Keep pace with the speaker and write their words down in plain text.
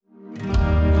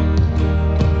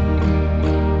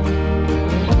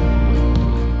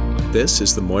This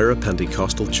is the Moira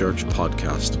Pentecostal Church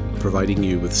podcast, providing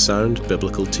you with sound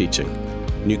biblical teaching.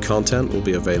 New content will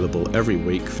be available every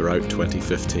week throughout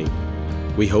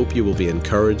 2015. We hope you will be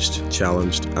encouraged,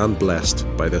 challenged, and blessed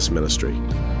by this ministry.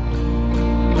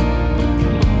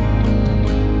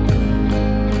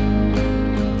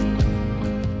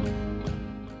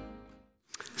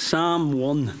 Psalm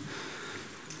 1.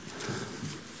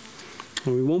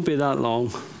 And we won't be that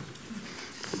long.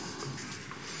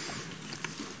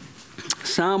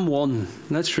 Psalm 1,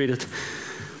 let's read it.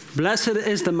 Blessed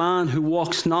is the man who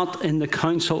walks not in the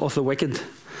counsel of the wicked,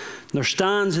 nor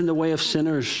stands in the way of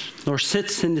sinners, nor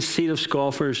sits in the seat of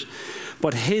scoffers.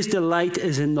 But his delight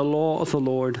is in the law of the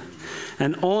Lord,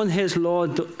 and on his law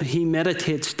he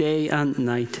meditates day and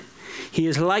night. He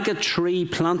is like a tree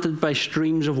planted by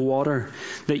streams of water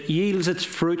that yields its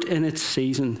fruit in its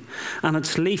season, and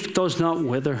its leaf does not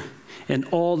wither. In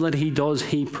all that he does,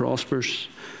 he prospers.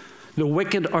 The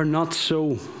wicked are not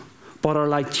so, but are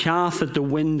like chaff that the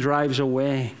wind drives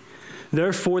away.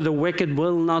 Therefore the wicked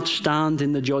will not stand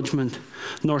in the judgment,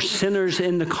 nor sinners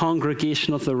in the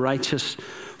congregation of the righteous.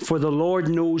 For the Lord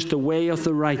knows the way of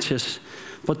the righteous,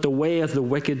 but the way of the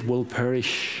wicked will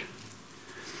perish.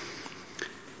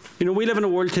 You know, we live in a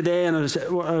world today, and I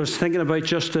was thinking about,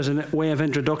 just as a way of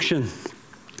introduction,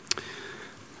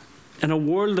 in a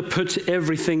world that puts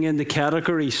everything into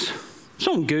categories,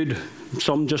 some good,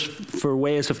 some just for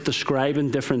ways of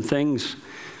describing different things.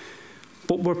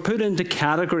 But we're put into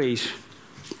categories.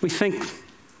 We think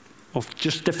of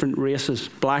just different races,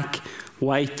 black,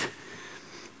 white.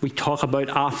 We talk about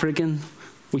African.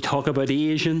 We talk about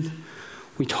Asian.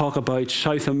 We talk about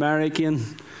South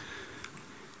American.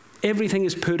 Everything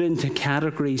is put into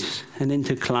categories and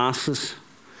into classes.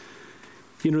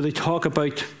 You know, they talk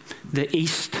about the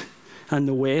East and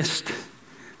the West,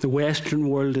 the Western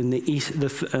world and the East,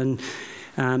 the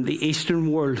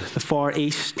Eastern world, the Far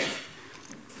East.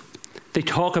 They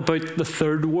talk about the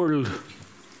Third World.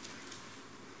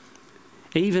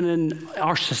 Even in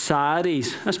our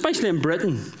societies, especially in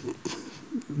Britain,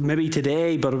 maybe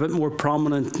today, but a bit more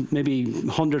prominent maybe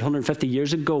 100, 150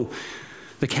 years ago,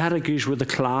 the categories were the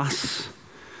class.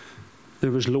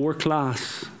 There was lower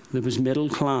class, there was middle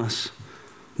class,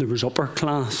 there was upper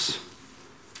class.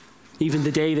 Even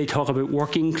today they talk about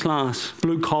working class,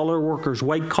 blue-collar workers,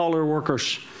 white-collar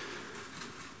workers.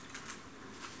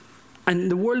 And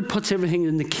the world puts everything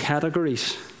into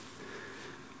categories.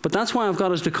 But that's why I've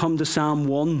got us to come to Psalm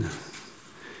 1.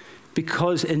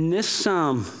 Because in this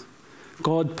psalm,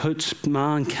 God puts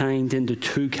mankind into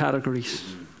two categories,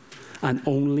 and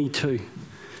only two.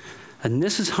 And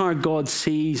this is how God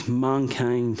sees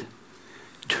mankind.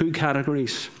 Two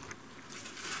categories.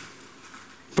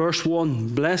 Verse 1,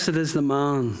 blessed is the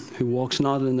man who walks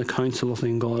not in the counsel of the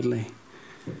ungodly.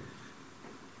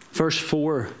 Verse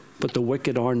 4, but the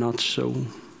wicked are not so.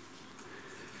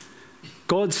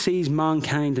 God sees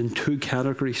mankind in two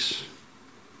categories.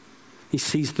 He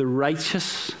sees the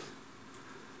righteous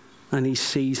and he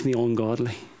sees the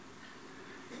ungodly.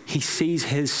 He sees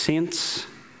his saints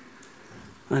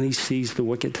and he sees the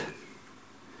wicked.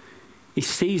 He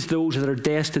sees those that are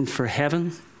destined for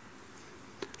heaven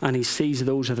and he sees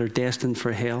those that are destined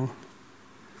for hell.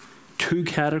 Two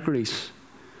categories.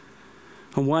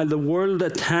 And while the world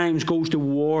at times goes to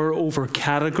war over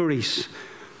categories,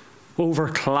 over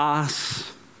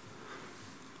class,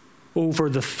 over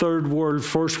the third world,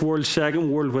 first world,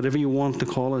 second world, whatever you want to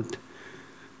call it,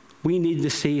 we need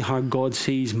to see how God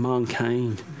sees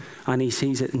mankind. And he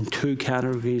sees it in two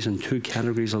categories and two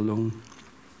categories alone.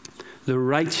 The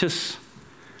righteous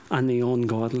and the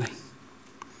ungodly.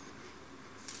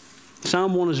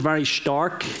 Psalm 1 is very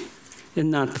stark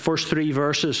in that the first three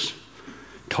verses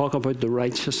talk about the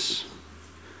righteous.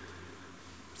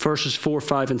 Verses 4,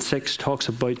 5, and 6 talks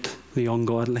about the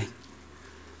ungodly.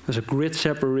 There's a great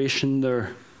separation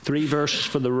there. 3 verses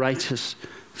for the righteous,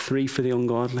 3 for the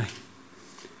ungodly.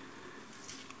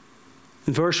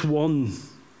 In verse 1,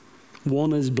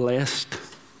 one is blessed.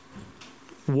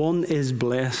 One is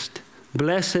blessed.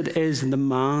 Blessed is the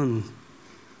man.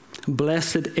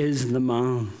 Blessed is the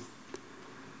man.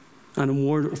 And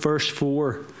in verse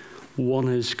 4, one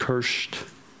is cursed.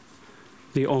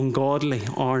 The ungodly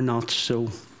are not so.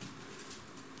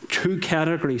 Two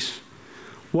categories.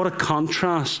 What a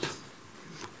contrast.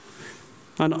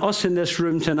 And us in this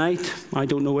room tonight, I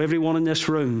don't know everyone in this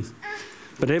room,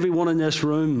 but everyone in this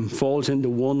room falls into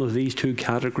one of these two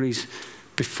categories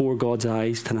before God's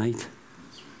eyes tonight.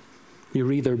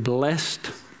 You're either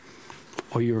blessed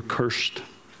or you're cursed.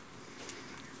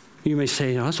 You may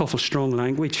say, oh, that's awful strong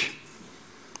language.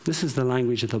 This is the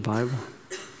language of the Bible.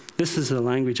 This is the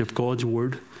language of God's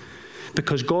word.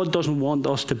 because God doesn't want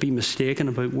us to be mistaken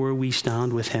about where we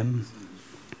stand with him.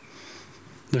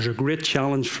 There's a great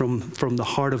challenge from the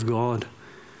heart of God.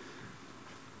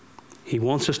 He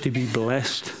wants us to be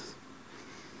blessed,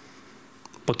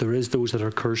 but there is those that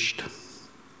are cursed.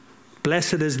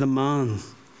 Blessed is the man,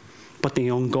 but the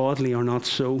ungodly are not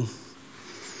so.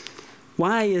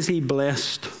 Why is he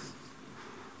blessed?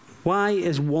 Why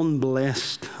is one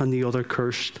blessed and the other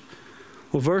cursed?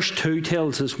 Well, verse 2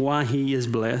 tells us why he is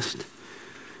blessed.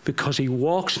 Because he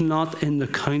walks not in the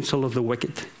counsel of the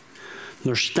wicked,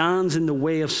 nor stands in the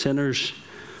way of sinners,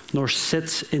 nor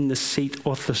sits in the seat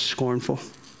of the scornful.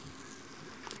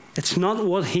 It's not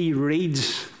what he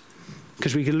reads,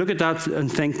 because we can look at that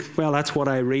and think, well, that's what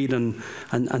I read and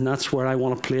that's where I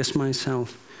want to place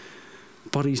myself.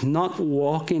 But he's not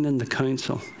walking in the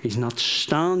counsel. He's not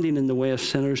standing in the way of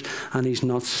sinners, and he's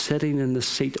not sitting in the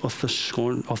seat of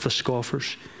the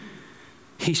scoffers.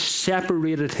 He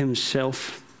separated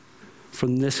himself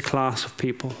from this class of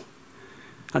people.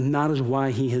 And that is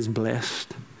why he is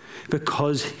blessed.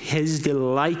 Because his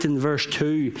delight in verse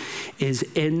 2 is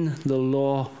in the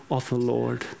law of the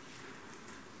Lord.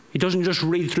 He doesn't just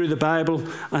read through the Bible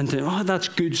and think, oh, that's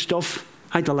good stuff.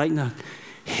 I delight in that.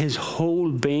 His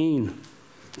whole being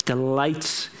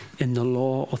delights in the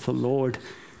law of the Lord.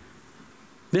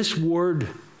 This word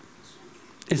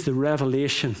is the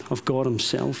revelation of God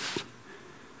himself.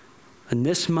 And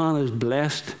this man is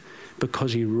blessed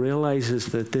because he realizes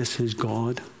that this is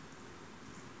God.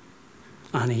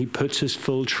 And he puts his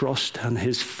full trust and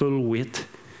his full weight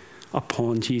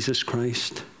upon Jesus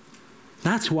Christ.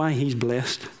 That's why he's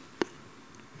blessed.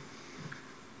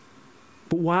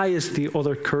 But why is the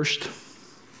other cursed?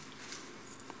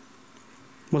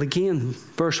 Well, again,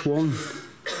 verse 1.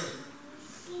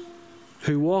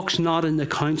 Who walks not in the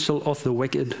counsel of the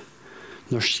wicked,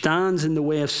 nor stands in the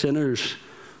way of sinners,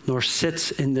 nor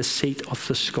sits in the seat of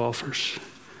the scoffers.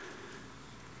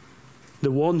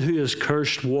 The one who is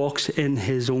cursed walks in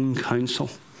his own counsel.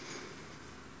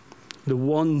 The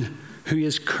one who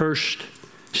is cursed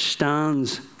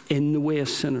stands in the way of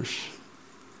sinners.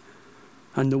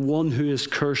 And the one who is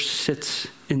cursed sits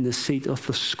in the seat of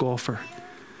the scoffer.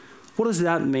 What does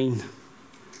that mean?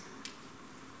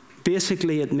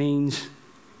 Basically, it means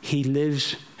he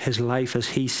lives his life as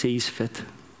he sees fit.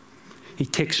 He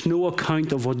takes no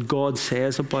account of what God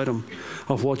says about him,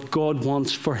 of what God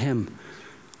wants for him,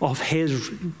 of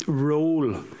his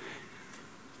role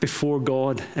before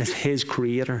God as his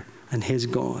creator and his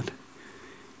God.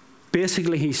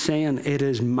 Basically, he's saying, it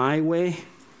is my way.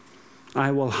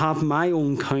 I will have my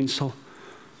own counsel,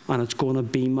 and it's going to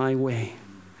be my way.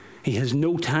 He has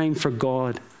no time for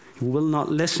God. He will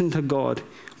not listen to God,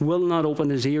 will not open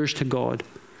his ears to God,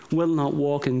 will not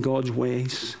walk in God's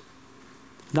ways.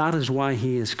 That is why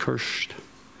he is cursed.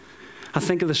 I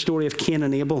think of the story of Cain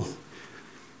and Abel.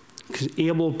 Because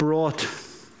Abel brought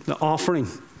the offering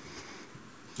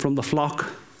from the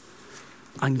flock,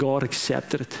 and God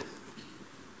accepted it.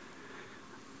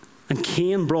 And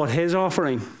Cain brought his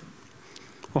offering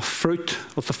of fruit,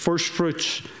 of the first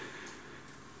fruits.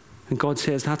 And God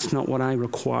says, that's not what I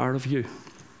require of you.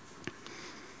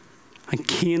 And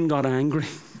Cain got angry.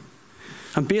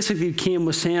 And basically Cain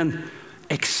was saying,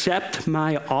 accept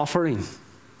my offering.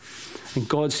 And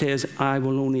God says, I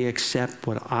will only accept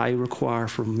what I require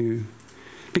from you.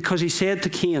 Because he said to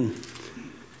Cain,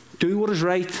 do what is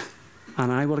right, and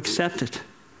I will accept it.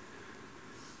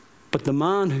 But the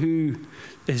man who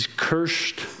is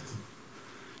cursed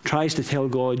tries to tell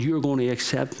God, you're going to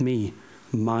accept me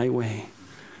my way.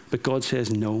 But God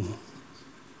says no.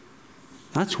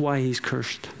 That's why he's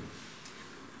cursed.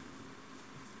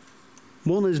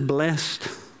 One is blessed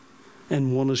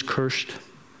and one is cursed.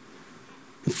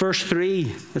 In verse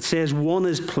 3, it says one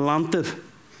is planted.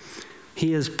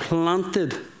 He is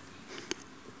planted.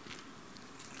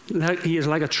 He is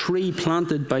like a tree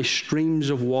planted by streams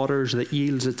of waters that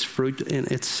yields its fruit in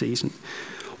its season.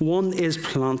 One is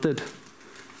planted.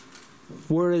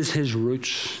 Where is his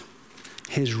roots?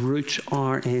 His roots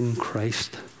are in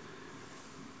Christ.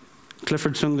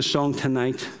 Clifford sung the song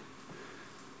tonight,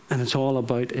 and it's all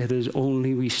about it is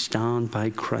only we stand by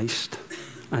Christ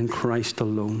and Christ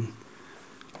alone.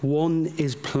 One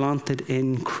is planted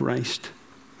in Christ.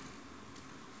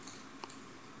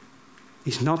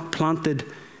 He's not planted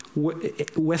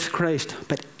with Christ,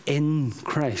 but in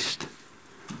Christ.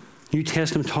 New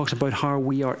Testament talks about how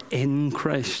we are in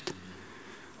Christ.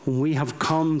 When we have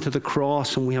come to the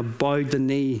cross and we have bowed the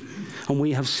knee and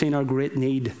we have seen our great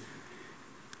need,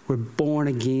 we're born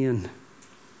again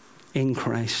in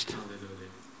Christ.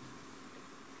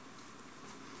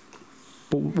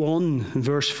 But one, in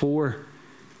verse 4,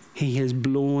 he is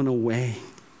blown away.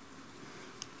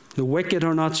 The wicked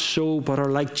are not so, but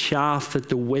are like chaff that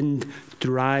the wind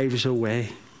drives away.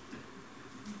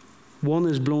 One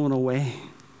is blown away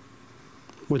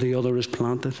where the other is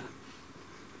planted.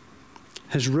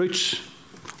 His roots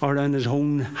are in his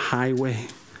own highway.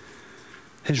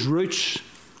 His roots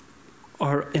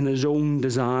are in his own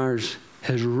desires.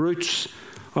 His roots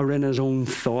are in his own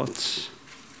thoughts.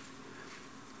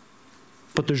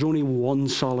 But there's only one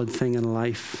solid thing in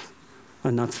life,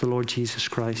 and that's the Lord Jesus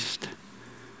Christ.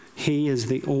 He is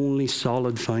the only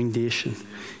solid foundation.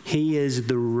 He is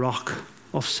the rock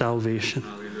of salvation.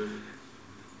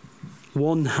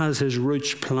 One has his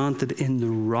roots planted in the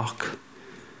rock,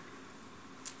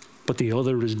 but the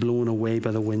other is blown away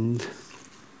by the wind.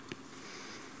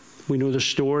 We know the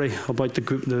story about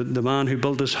the man who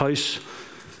built his house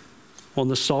on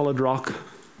the solid rock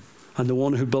and the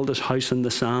one who built his house in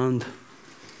the sand.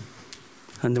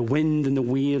 And the wind and the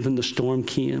wave and the storm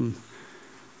came,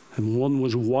 and one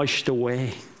was washed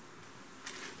away,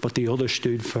 but the other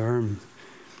stood firm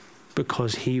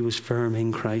because he was firm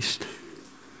in Christ.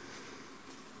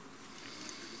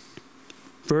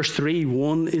 Verse 3,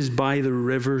 one is by the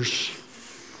rivers.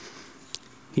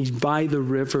 He's by the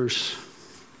rivers.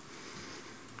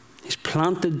 He's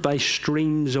planted by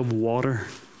streams of water.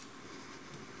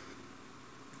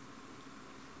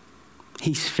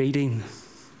 He's feeding.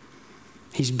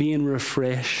 He's being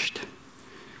refreshed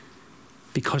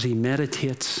because he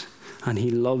meditates and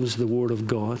he loves the Word of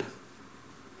God.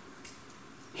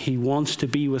 He wants to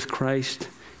be with Christ.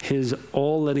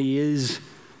 All that he is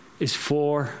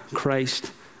for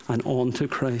Christ and unto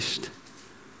Christ.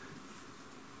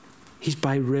 He's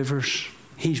by rivers.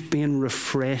 He's being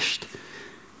refreshed.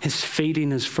 His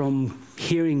feeding is from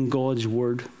hearing God's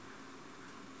word.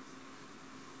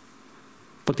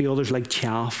 But the others like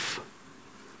chaff.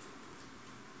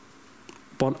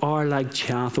 But are like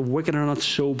chaff. The wicked are not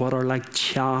so, but are like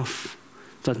chaff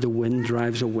that the wind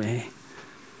drives away.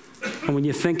 And when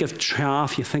you think of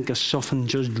chaff, you think of something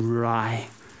just dry.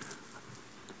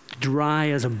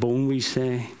 Dry as a bone, we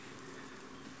say.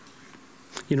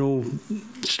 You know,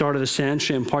 start of the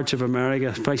century in parts of America,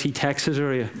 especially Texas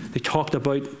area, they talked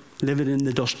about living in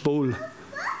the Dust Bowl.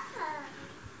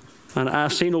 And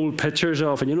I've seen old pictures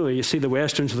of it. You know, you see the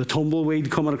westerns with the tumbleweed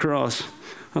coming across.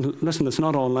 And listen, it's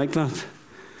not all like that.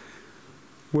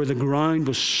 Where the ground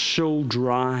was so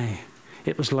dry,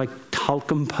 it was like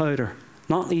talcum powder,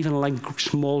 not even like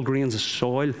small grains of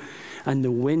soil. And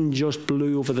the wind just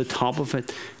blew over the top of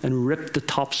it and ripped the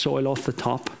topsoil off the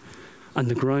top. And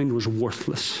the ground was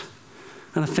worthless.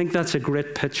 And I think that's a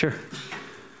great picture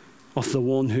of the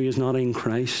one who is not in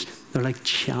Christ. They're like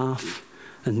chaff,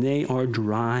 and they are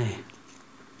dry.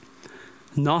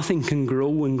 Nothing can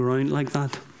grow in ground like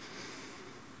that.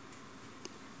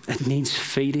 It needs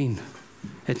feeding.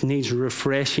 It needs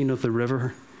refreshing of the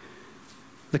river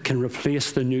that can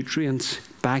replace the nutrients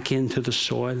back into the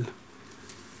soil.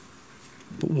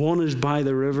 But one is by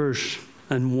the rivers,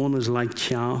 and one is like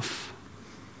chaff.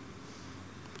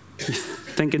 You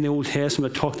think in the Old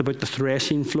Testament, it talked about the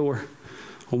threshing floor.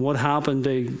 And what happened,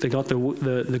 they got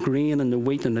the grain and the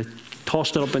wheat and they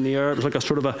tossed it up in the air. It was like a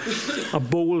sort of a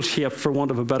bowl shape, for want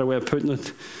of a better way of putting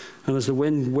it. And as the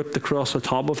wind whipped across the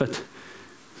top of it,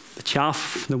 the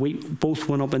chaff, the wheat, both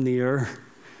went up in the air.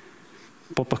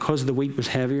 But because the wheat was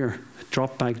heavier, it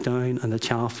dropped back down and the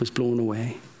chaff was blown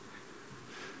away.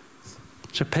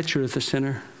 It's a picture of the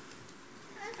sinner.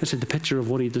 It's the picture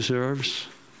of what he deserves.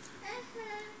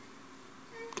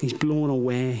 He's blown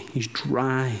away. He's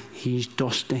dry. He's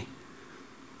dusty.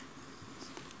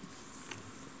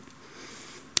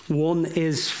 One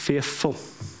is faithful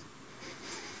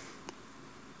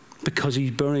because he's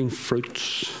bearing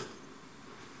fruits.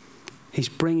 He's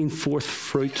bringing forth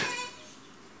fruit.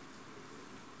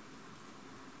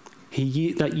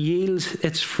 That yields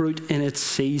its fruit in its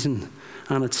season,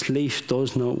 and its leaf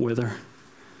does not wither.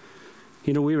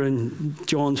 You know, we were in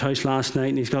John's house last night,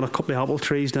 and he's got a couple of apple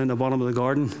trees down the bottom of the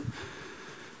garden.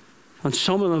 And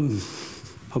some of them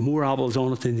have more apples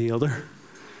on it than the other.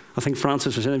 I think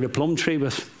Francis was in a plum tree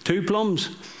with 2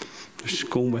 plums. It's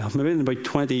going well. Maybe in about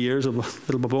 20 years it'll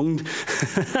be bunged.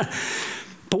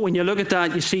 But when you look at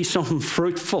that, you see something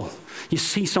fruitful. You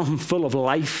see something full of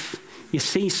life. You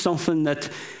see something that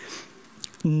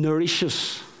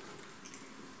nourishes.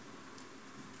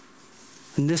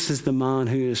 And this is the man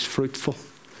who is fruitful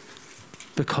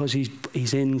because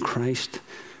he's in Christ.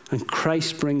 And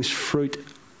Christ brings fruit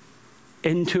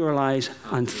into our lives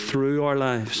and through our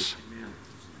lives.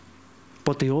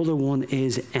 But the other one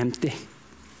is empty.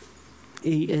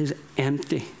 He is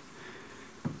empty.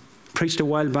 Preached a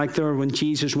while back there when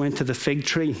Jesus went to the fig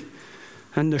tree.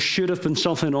 And there should have been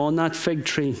something on that fig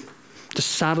tree. to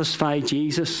satisfy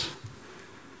Jesus.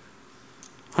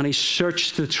 And he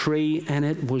searched the tree and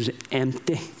it was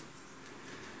empty.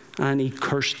 And he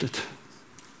cursed it.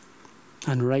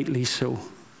 And rightly so.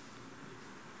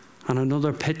 And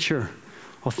another picture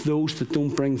of those that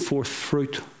don't bring forth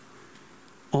fruit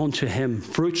unto him.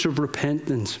 Fruits of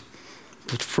repentance,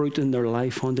 but fruit in their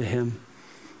life unto him.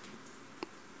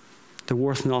 They're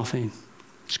worth nothing.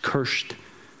 It's cursed.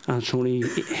 And it's only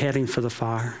heading for the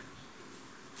fire.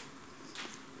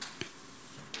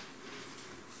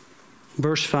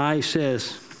 Verse 5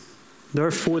 says,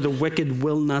 therefore the wicked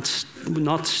will not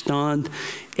stand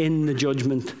in the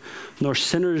judgment, nor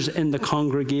sinners in the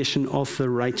congregation of the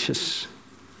righteous.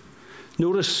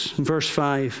 Notice in verse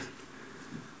 5,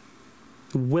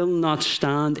 will not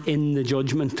stand in the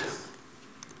judgment.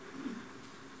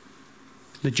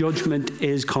 The judgment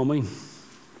is coming.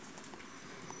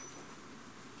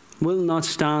 Will not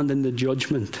stand in the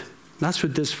judgment. That's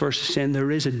what this verse is saying.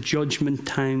 There is a judgment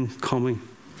time coming.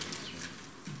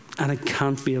 And it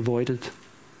can't be avoided.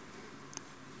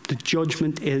 The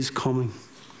judgment is coming.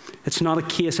 It's not a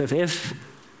case of if,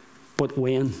 but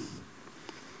when.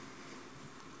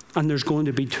 And there's going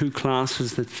to be two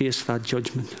classes that face that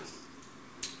judgment.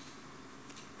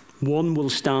 One will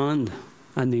stand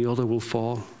and the other will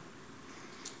fall.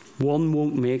 One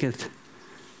won't make it,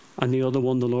 and the other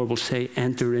one, the Lord will say,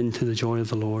 enter into the joy of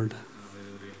the Lord.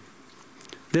 Hallelujah.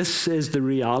 This is the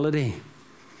reality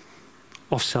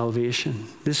of salvation.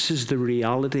 This is the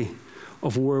reality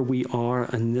of where we are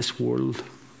in this world.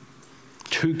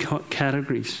 Two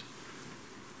categories.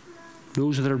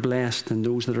 Those that are blessed and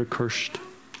those that are cursed.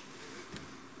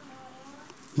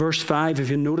 Verse 5, if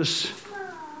you notice,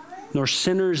 nor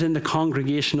sinners in the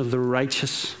congregation of the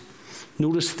righteous.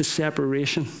 Notice the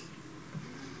separation.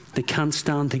 They can't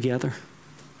stand together.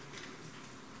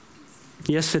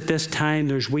 Yes, at this time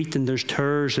there's wheat and there's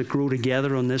tares that grow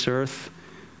together on this earth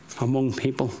among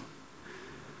people.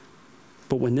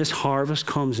 But when this harvest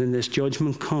comes and this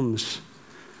judgment comes,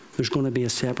 there's going to be a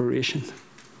separation.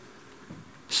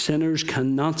 Sinners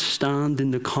cannot stand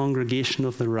in the congregation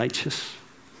of the righteous.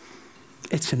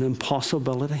 It's an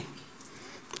impossibility.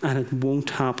 And it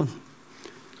won't happen.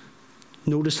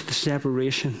 Notice the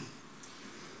separation.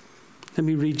 Let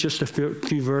me read just a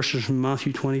few verses from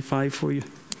Matthew 25 for you.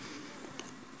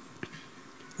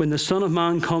 When the Son of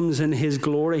Man comes in his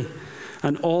glory,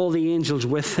 and all the angels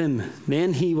with him,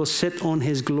 then he will sit on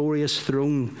his glorious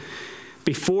throne.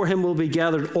 Before him will be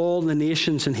gathered all the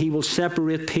nations, and he will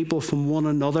separate people from one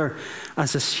another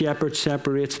as a shepherd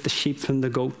separates the sheep from the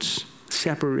goats.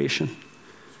 Separation.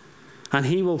 And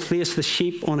he will place the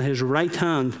sheep on his right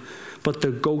hand, but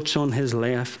the goats on his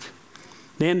left.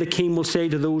 Then the king will say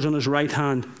to those on his right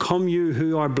hand, come you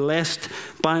who are blessed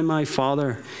by my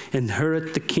Father,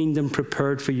 inherit the kingdom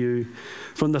prepared for you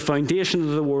from the foundation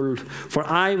of the world. For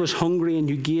I was hungry and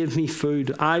you gave me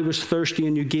food. I was thirsty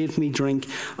and you gave me drink.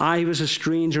 I was a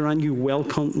stranger and you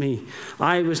welcomed me.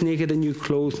 I was naked and you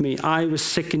clothed me. I was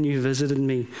sick and you visited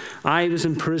me. I was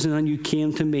in prison and you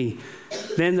came to me.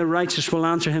 Then the righteous will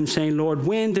answer him, saying, Lord,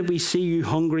 when did we see you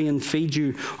hungry and feed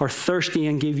you, or thirsty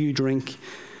and give you drink?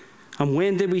 And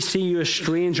when did we see you a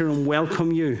stranger and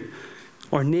welcome you,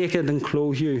 or naked and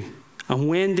clothe you? And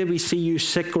when did we see you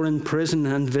sick or in prison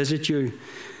and visit you?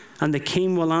 And the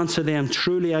king will answer them,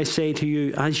 truly I say to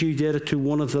you, as you did it to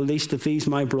one of the least of these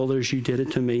my brothers, you did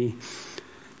it to me.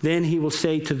 Then he will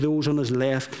say to those on his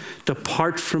left,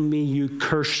 depart from me, you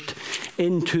cursed,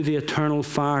 into the eternal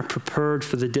fire prepared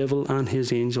for the devil and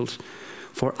his angels.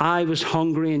 For I was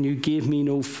hungry and you gave me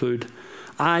no food.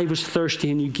 I was thirsty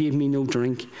and you gave me no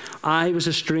drink. I was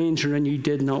a stranger and you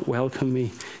did not welcome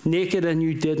me. Naked and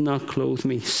you did not clothe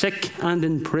me. Sick and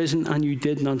in prison and you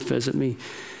did not visit me.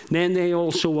 Then they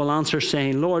also will answer,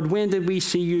 saying, Lord, when did we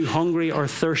see you hungry or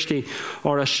thirsty,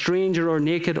 or a stranger or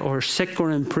naked or sick or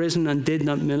in prison, and did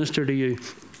not minister to you?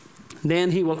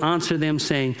 Then he will answer them,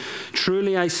 saying,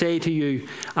 truly I say to you,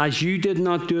 as you did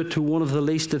not do it to one of the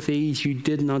least of these, you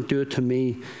did not do it to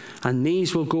me. And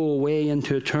these will go away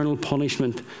into eternal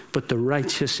punishment, but the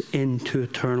righteous into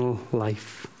eternal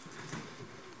life.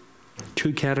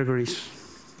 Two categories.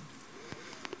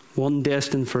 One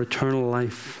destined for eternal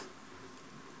life.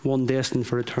 One destined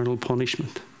for eternal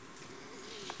punishment.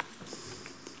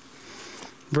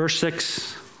 Verse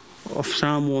 6 of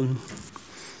Psalm 1.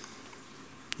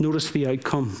 Notice the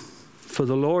outcome. For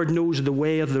the Lord knows the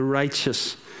way of the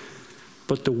righteous,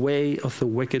 but the way of the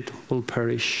wicked will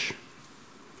perish.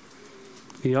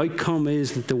 The outcome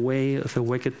is that the way of the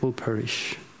wicked will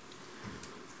perish.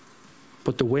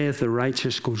 But the way of the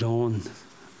righteous goes on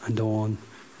and on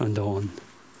and on.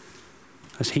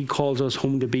 As he calls us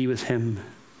home to be with him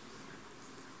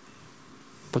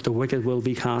but the wicked will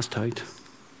be cast out.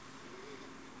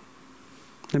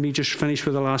 Let me just finish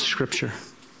with the last scripture.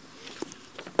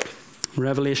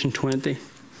 Revelation 20.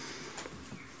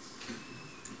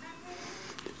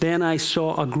 Then I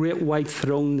saw a great white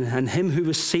throne, and him who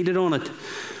was seated on it.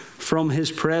 From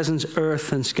his presence,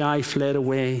 earth and sky fled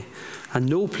away, and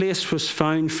no place was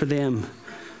found for them.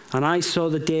 And I saw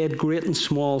the dead, great and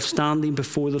small, standing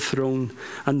before the throne,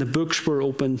 and the books were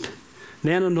opened.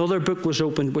 Then another book was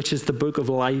opened, which is the book of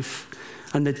life.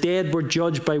 And the dead were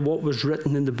judged by what was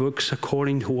written in the books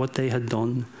according to what they had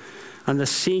done. And the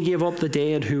sea gave up the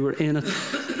dead who were in it.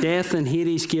 Death and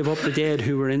Hades gave up the dead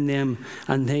who were in them,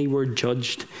 and they were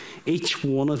judged, each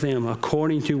one of them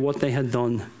according to what they had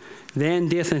done. Then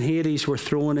death and Hades were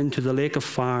thrown into the lake of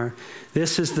fire.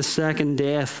 This is the second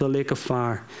death, the lake of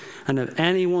fire. And if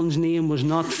anyone's name was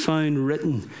not found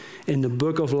written in the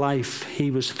book of life,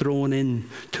 he was thrown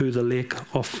into the lake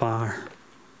of fire.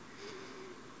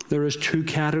 There is two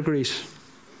categories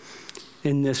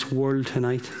in this world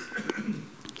tonight.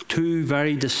 Two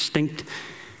very distinct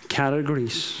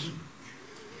categories.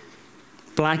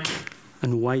 Black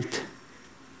and white.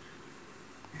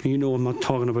 You know I'm not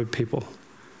talking about people.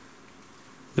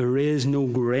 There is no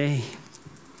grey,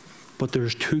 but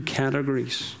there's two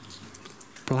categories.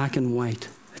 Black and white.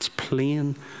 It's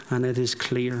plain and it is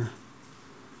clear.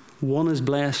 One is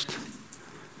blessed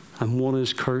and one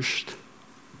is cursed.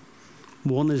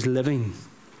 One is living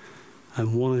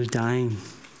and one is dying.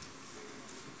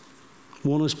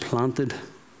 One is planted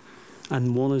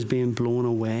and one is being blown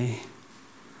away.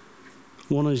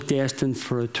 One is destined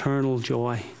for eternal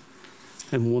joy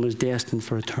and one is destined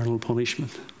for eternal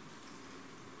punishment.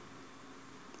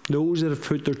 Those that have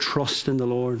put their trust in the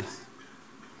Lord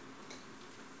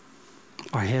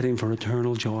are heading for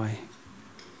eternal joy.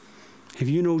 If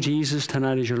you know Jesus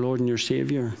tonight as your Lord and your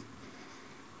Savior,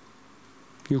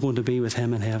 you're going to be with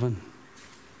him in heaven.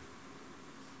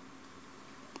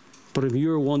 But if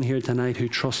you're one here tonight who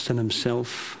trusts in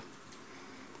himself,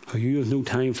 or you have no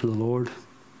time for the Lord,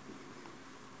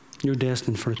 you're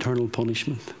destined for eternal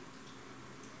punishment.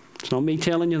 It's not me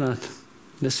telling you that.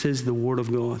 This is the Word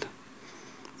of God.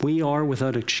 We are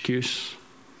without excuse.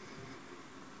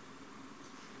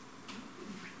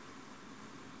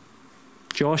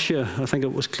 Joshua, I think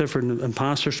it was Clifford and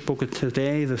Pastor spoke it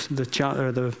today, the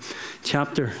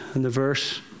chapter and the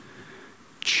verse.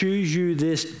 Choose you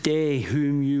this day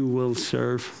whom you will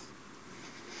serve.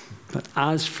 But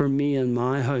as for me and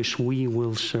my house, we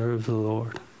will serve the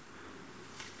Lord.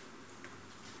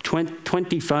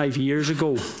 25 years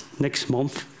ago, next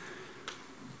month,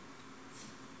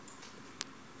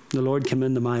 the Lord came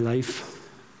into my life.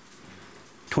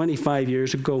 25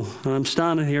 years ago. And I'm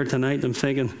standing here tonight and I'm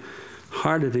thinking,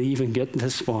 how did he even get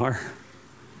this far?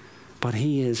 But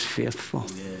he is faithful.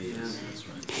 Yeah, that's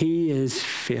right. He is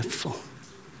faithful.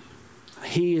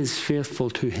 He is faithful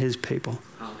to his people.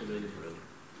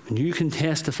 And you can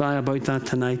testify about that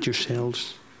tonight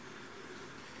yourselves.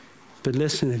 But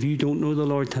listen, if you don't know the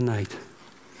Lord tonight,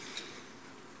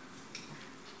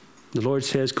 the Lord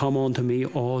says, come unto me,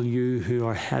 all you who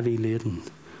are heavy laden,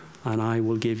 and I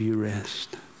will give you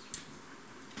rest.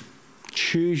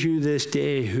 Choose you this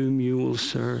day whom you will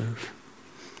serve.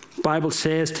 The Bible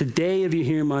says, today if you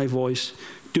hear my voice,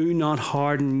 do not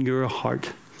harden your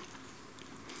heart.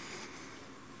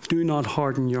 Do not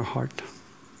harden your heart.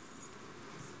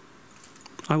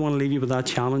 I want to leave you with that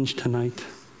challenge tonight.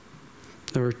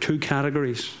 There are two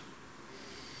categories,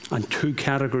 and two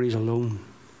categories alone.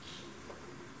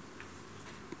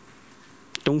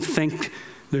 Don't think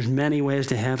there's many ways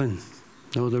to heaven.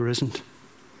 No, there isn't.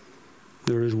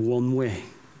 There is one way,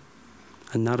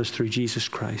 and that is through Jesus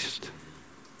Christ.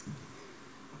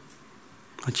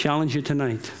 I challenge you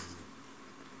tonight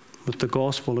with the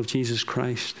gospel of Jesus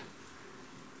Christ.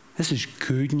 This is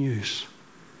good news,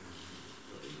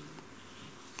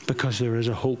 because there is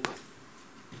a hope,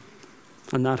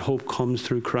 and that hope comes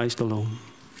through Christ alone.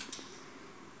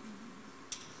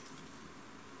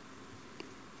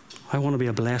 I want to be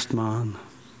a blessed man.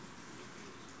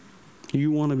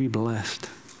 You want to be blessed.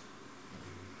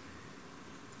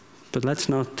 But let's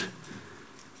not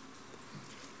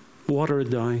water it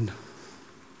down.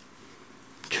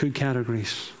 Two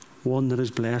categories. One that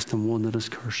is blessed and one that is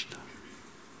cursed.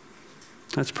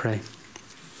 Let's pray.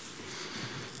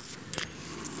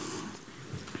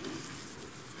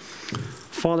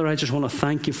 Father, I just want to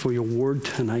thank you for your word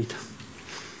tonight.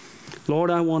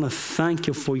 Lord, I want to thank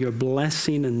you for your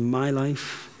blessing in my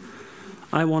life.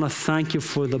 I want to thank you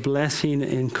for the blessing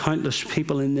in countless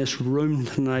people in this room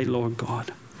tonight, Lord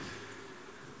God.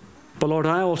 But Lord,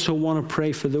 I also want to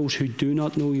pray for those who do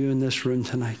not know you in this room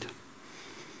tonight.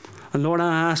 And Lord,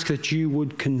 I ask that you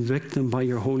would convict them by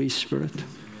your Holy Spirit.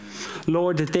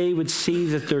 Lord, that they would see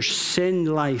that their sin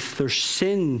life, their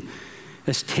sin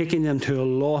is taking them to a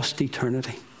lost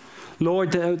eternity.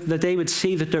 Lord, that they would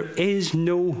see that there is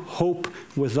no hope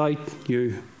without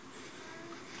you.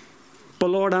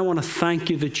 But Lord, I want to thank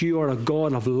you that you are a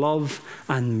God of love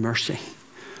and mercy.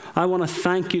 I want to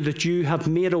thank you that you have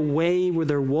made a way where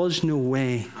there was no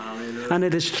way. Hallelujah. And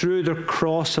it is through the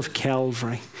cross of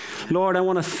Calvary. Lord, I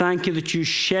want to thank you that you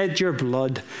shed your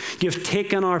blood. You've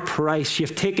taken our price.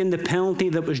 You've taken the penalty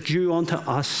that was due unto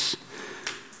us.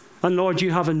 And Lord,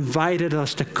 you have invited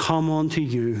us to come unto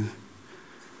you.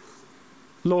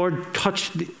 Lord,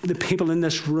 touch the people in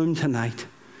this room tonight.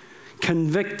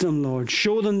 Convict them, Lord.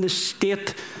 Show them the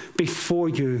state before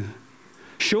you.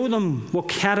 Show them what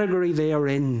category they are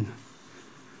in.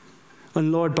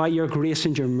 And Lord, by your grace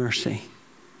and your mercy,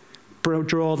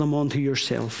 draw them unto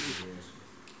yourself.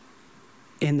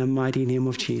 In the mighty name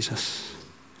of Jesus.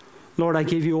 Lord, I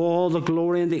give you all the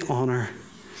glory and the honor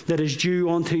that is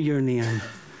due unto your name.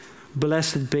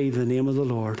 Blessed be the name of the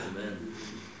Lord.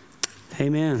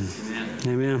 Amen. Amen.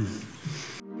 Amen.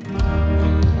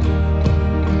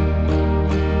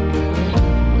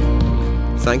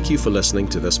 Thank you for listening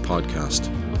to this podcast.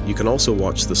 You can also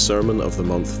watch the Sermon of the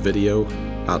Month video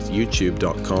at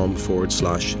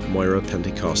youtube.com/Moira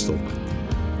Pentecostal,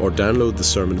 or download the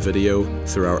sermon video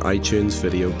through our iTunes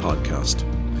video podcast.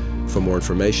 For more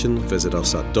information, visit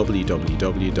us at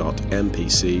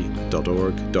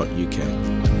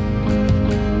www.mpc.org.uk.